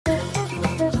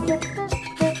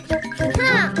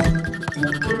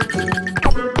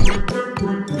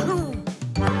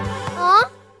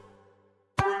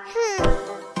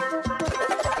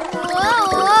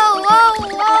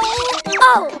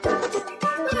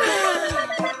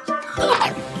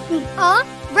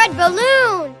red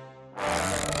balloon!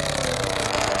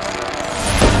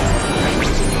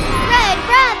 Red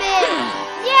rabbit!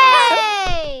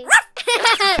 Yay!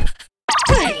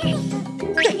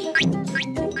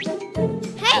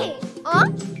 Hey! Huh?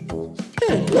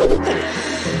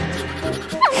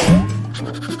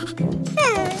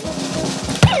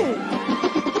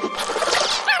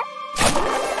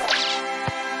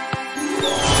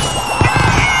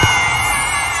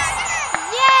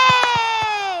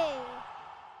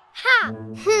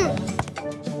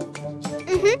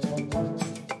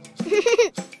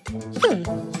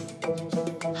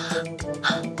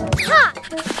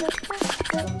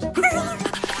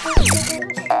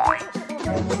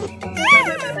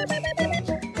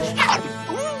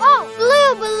 Oh,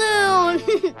 blue balloon!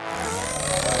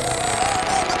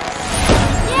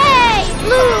 Yay!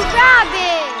 Blue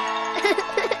rabbit!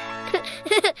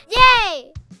 Yay!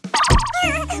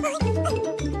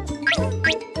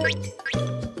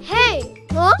 Hey!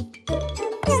 Huh?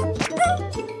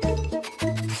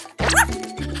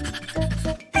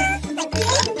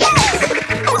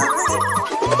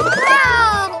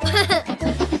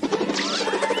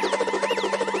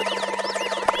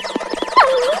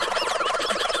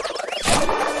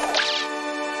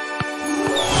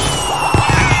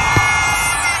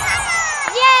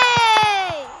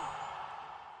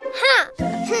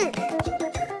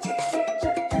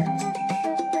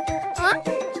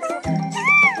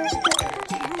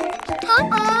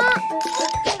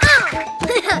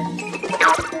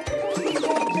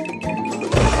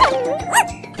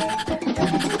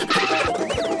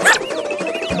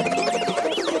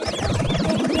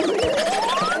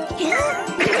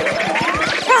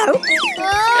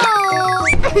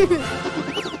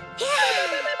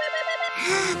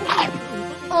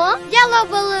 Oh, yellow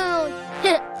balloon!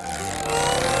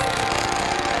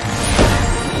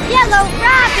 Yellow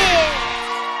rabbit!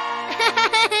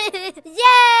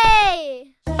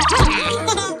 Yay!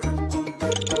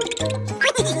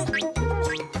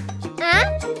 Huh?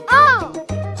 Oh!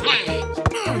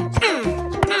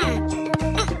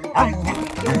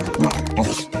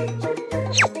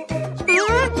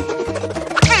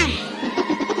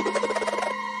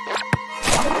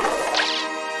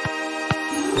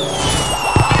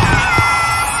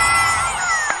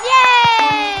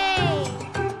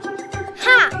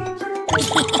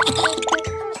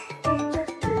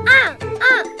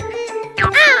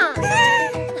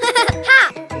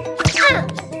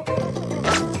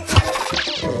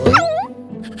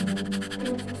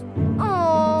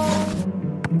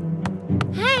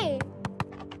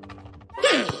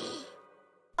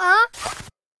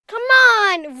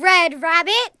 Red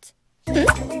rabbit.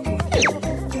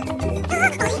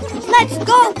 Let's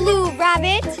go, blue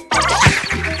rabbit.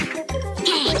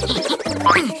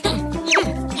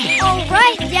 All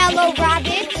right, yellow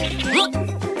rabbit.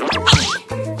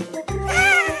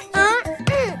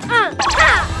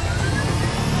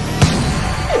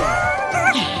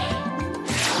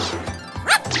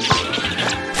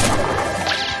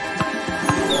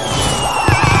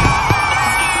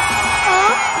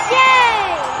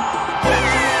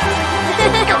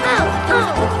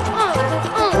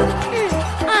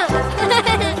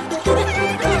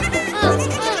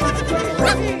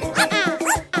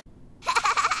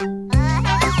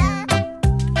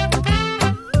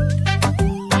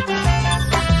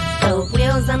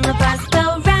 On the bus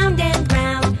go round and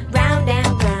round, round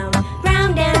and round,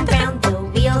 round and round. The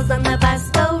wheels on the bus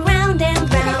go round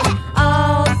and round,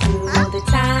 all through the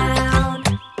town.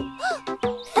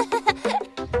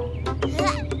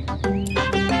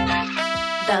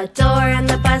 The door on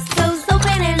the bus goes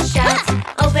open and shut,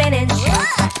 open and shut,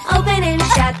 open and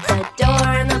shut. The door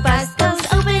on the bus goes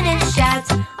open and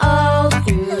shut, all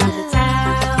through the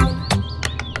town.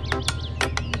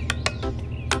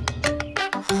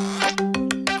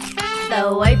 The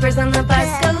wipers on the bus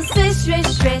go swish, swish,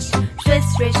 swish, swish,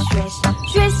 swish, swish,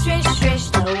 swish, swish, swish.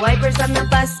 The wipers on the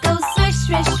bus go swish,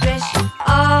 swish, swish,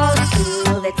 all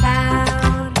through the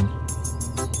town.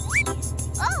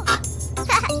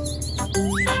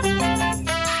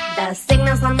 The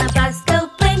signals on the bus go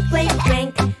blink, blink,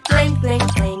 blink, blink, blink,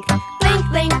 blink, blink,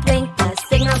 blink, blink. The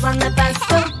signals on the bus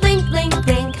go blink, blink,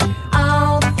 blink,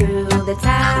 all through the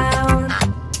town.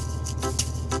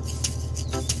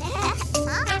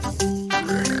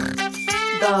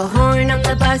 The horn on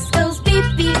the bus goes beep,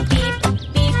 beep, beep,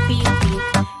 beep, beep, beep,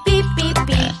 beep, beep,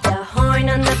 beep. The horn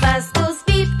on the bus goes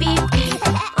beep, beep,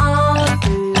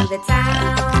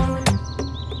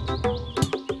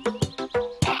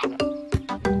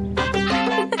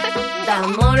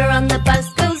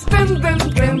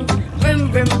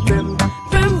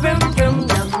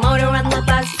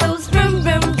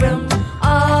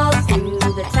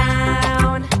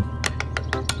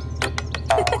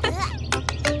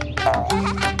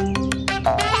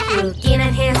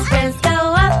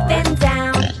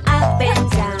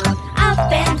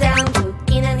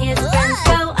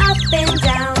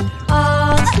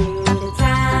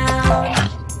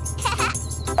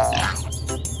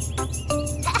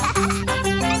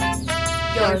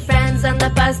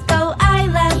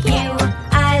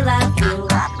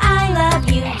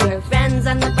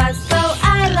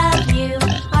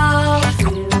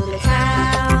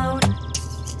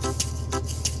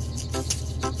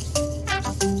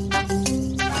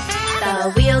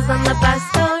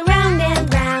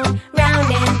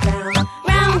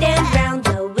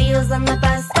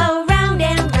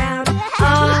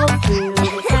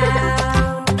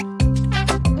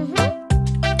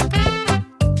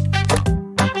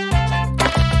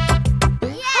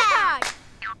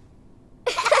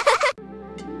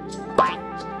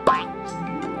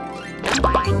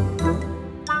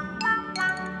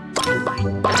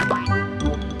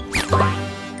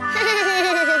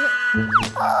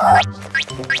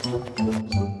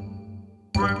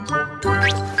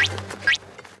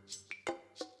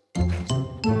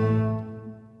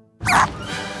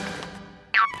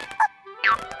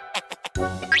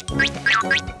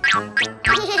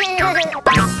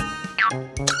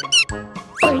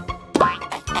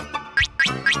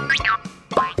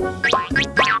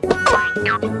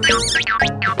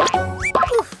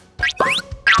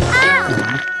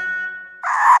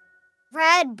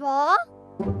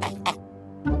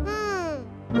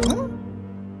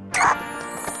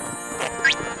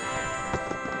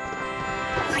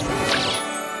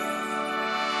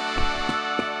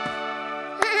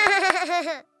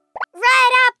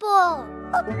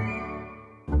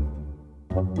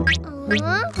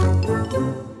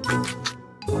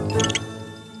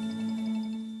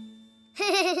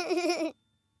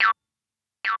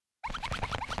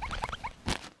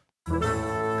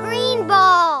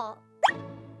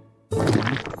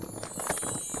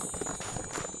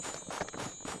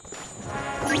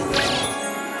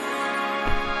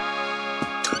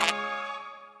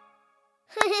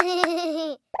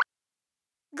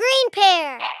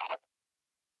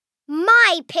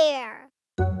 pear.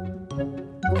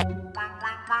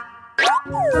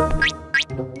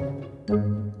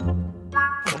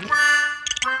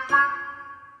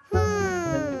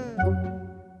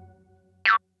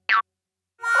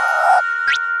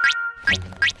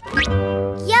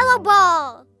 Yellow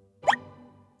ball.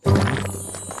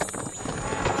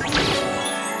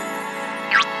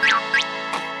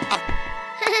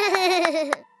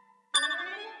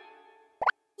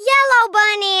 Yellow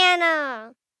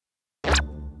banana.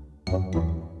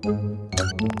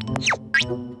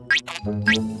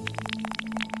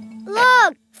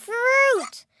 Look,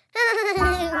 fruit.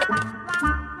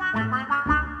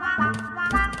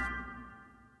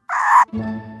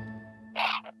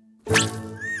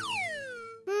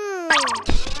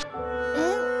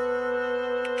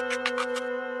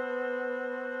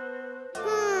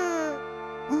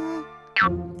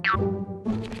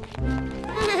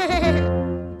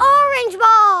 Orange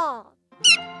ball.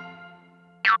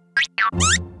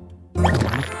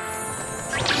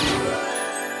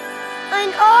 An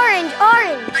orange.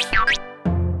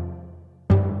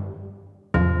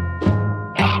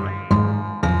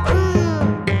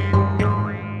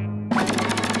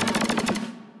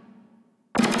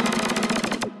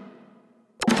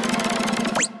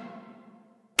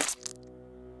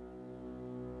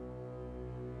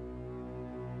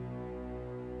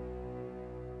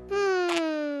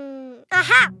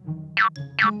 Aha!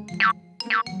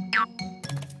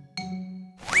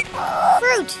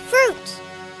 Fruit. Fruit.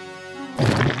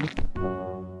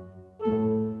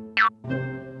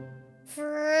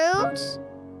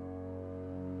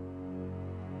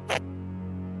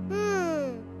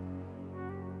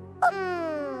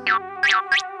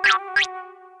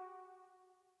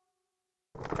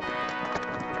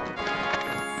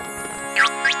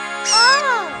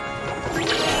 Oh!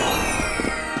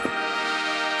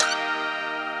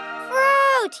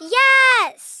 Fruit,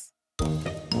 yes!